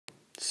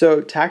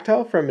So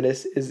tactile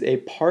fremitus is a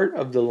part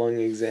of the lung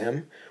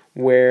exam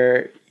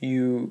where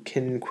you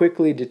can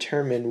quickly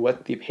determine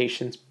what the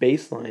patient's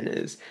baseline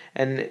is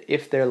and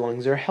if their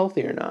lungs are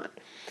healthy or not.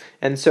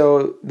 And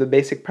so the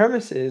basic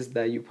premise is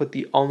that you put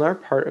the ulnar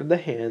part of the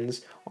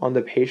hands on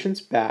the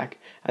patient's back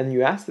and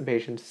you ask the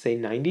patient to say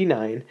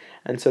 99,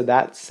 and so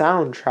that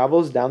sound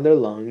travels down their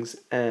lungs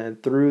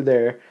and through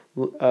their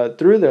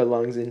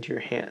lungs into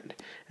your hand.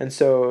 And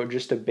so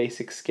just a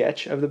basic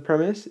sketch of the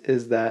premise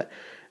is that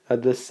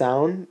the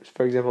sound,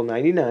 for example,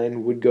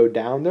 99, would go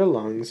down their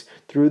lungs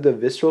through the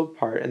visceral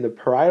part and the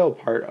parietal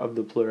part of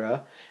the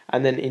pleura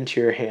and then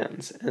into your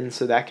hands. And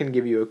so that can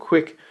give you a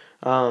quick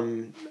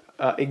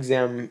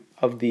exam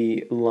of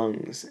the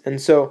lungs.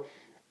 And so,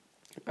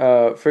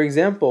 for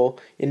example,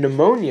 in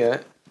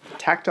pneumonia,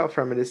 tactile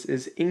fremitus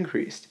is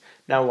increased.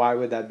 Now, why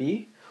would that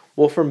be?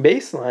 Well, from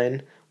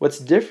baseline, what's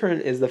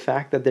different is the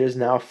fact that there's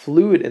now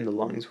fluid in the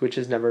lungs, which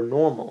is never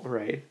normal,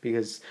 right?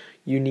 Because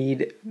you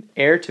need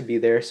air to be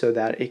there so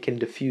that it can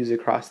diffuse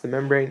across the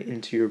membrane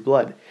into your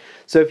blood.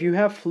 So if you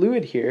have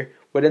fluid here,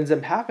 what ends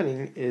up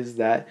happening is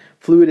that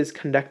fluid is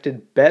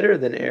conducted better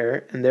than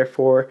air, and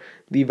therefore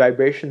the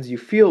vibrations you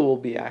feel will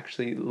be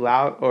actually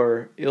loud,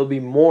 or it'll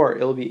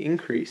be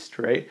increased,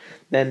 right,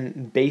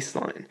 than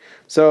baseline.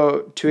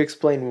 So to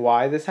explain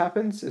why this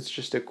happens, it's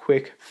just a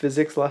quick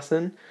physics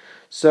lesson.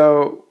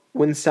 So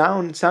when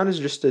sound is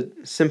just a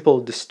simple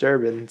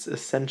disturbance,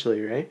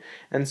 essentially, right?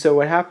 And so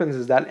what happens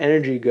is that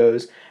energy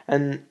goes,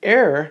 and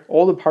air,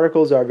 all the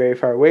particles are very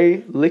far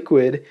away.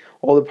 Liquid,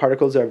 all the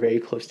particles are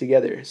very close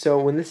together. So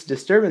when this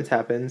disturbance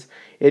happens,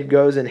 it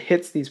goes and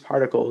hits these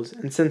particles,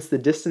 and since the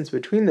distance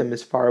between them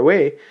is far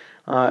away,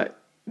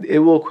 it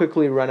will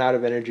quickly run out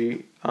of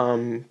energy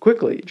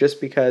quickly, just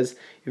because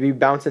if you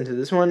bounce into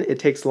this one, it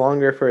takes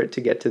longer for it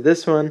to get to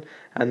this one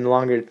and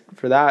longer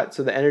for that,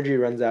 so the energy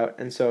runs out,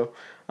 and so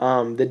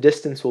the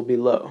distance will be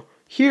low.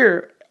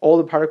 Here, all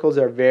the particles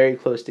are very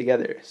close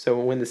together, so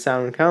when the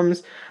sound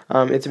comes,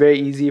 it's very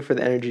easy for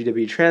the energy to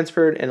be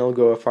transferred and it'll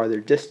go a farther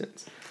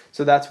distance.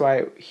 So that's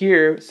why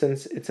here,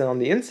 since it's on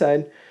the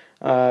inside,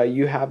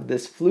 you have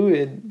this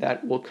fluid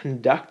that will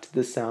conduct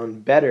the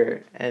sound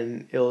better,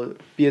 and it'll,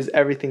 because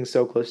everything's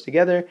so close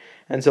together,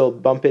 and so it'll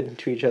bump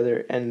into each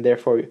other, and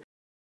therefore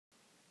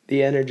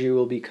the energy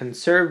will be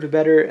conserved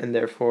better, and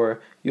therefore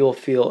you'll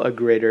feel a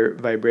greater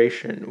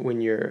vibration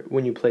when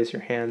you place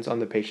your hands on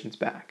the patient's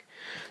back.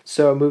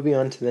 So moving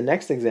on to the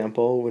next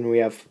example, when we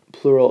have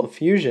pleural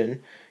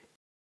effusion,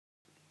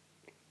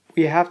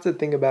 we have to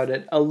think about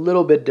it a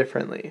little bit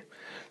differently.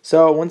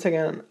 So once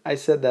again, I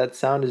said that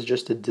sound is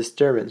just a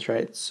disturbance,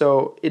 right?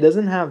 So it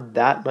doesn't have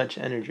that much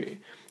energy.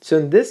 So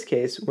in this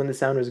case, when the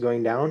sound is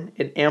going down,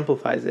 it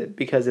amplifies it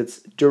because it's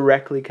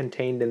directly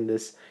contained in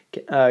this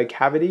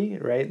cavity,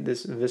 right?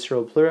 This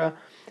visceral pleura.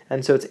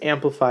 And so it's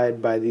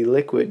amplified by the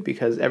liquid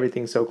because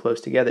everything's so close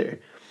together.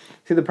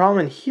 See, the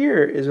problem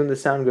here is when the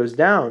sound goes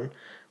down,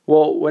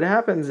 well, what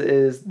happens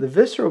is the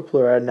visceral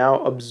pleura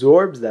now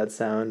absorbs that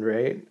sound,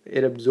 right?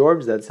 It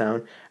absorbs that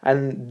sound,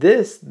 and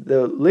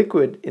the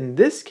liquid in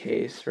this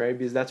case, right,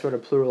 because that's what a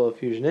pleural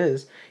effusion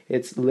is,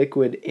 it's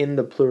liquid in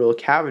the pleural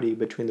cavity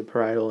between the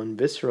parietal and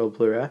visceral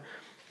pleura.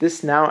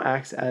 This now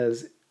acts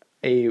as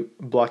a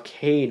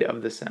blockade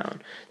of the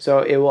sound. So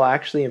it will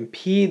actually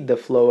impede the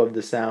flow of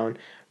the sound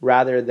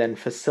rather than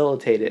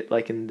facilitate it,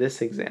 like in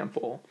this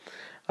example.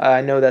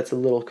 I know that's a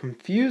little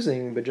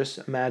confusing, but just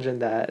imagine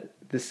that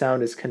the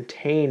sound is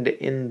contained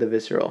in the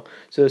visceral.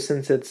 So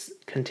since it's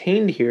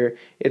contained here,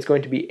 it's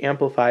going to be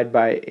amplified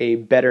by a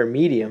better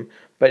medium.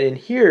 But in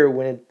here,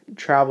 when it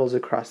travels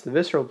across the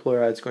visceral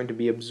pleura, it's going to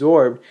be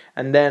absorbed,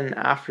 and then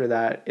after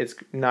that, it's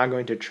not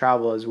going to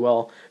travel as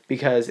well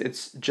because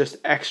it's just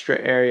extra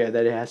area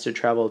that it has to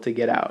travel to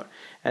get out.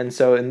 And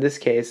so in this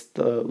case,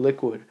 the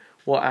liquid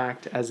will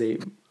act as a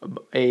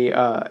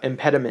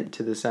impediment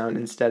to the sound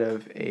instead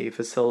of a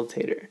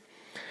facilitator.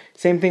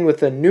 Same thing with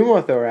the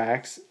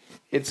pneumothorax.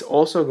 It's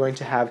also going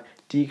to have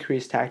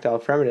decreased tactile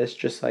fremitus,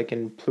 just like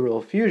in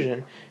pleural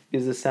effusion,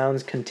 because the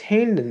sound's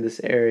contained in this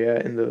area,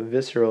 in the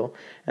visceral,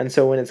 and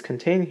so when it's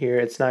contained here,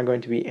 it's not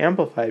going to be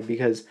amplified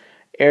because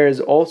air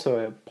is also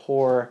a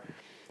poor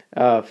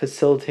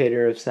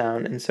facilitator of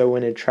sound, and so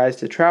when it tries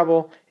to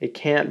travel, it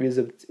can't because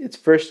it's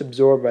first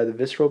absorbed by the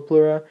visceral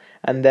pleura,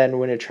 and then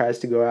when it tries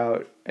to go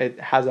out, it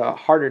has a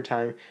harder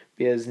time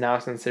because now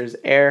since there's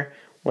air,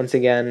 once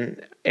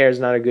again, air is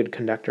not a good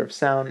conductor of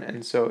sound,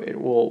 and so it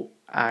will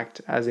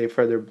act as a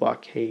further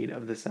blockade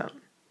of the sound.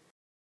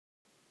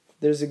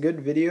 There's a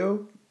good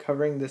video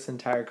covering this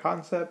entire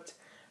concept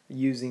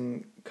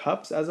using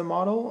cups as a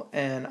model,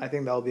 and I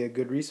think that'll be a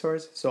good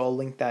resource, so I'll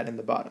link that in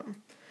the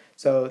bottom.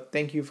 So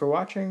thank you for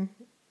watching,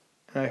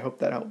 and I hope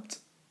that helped.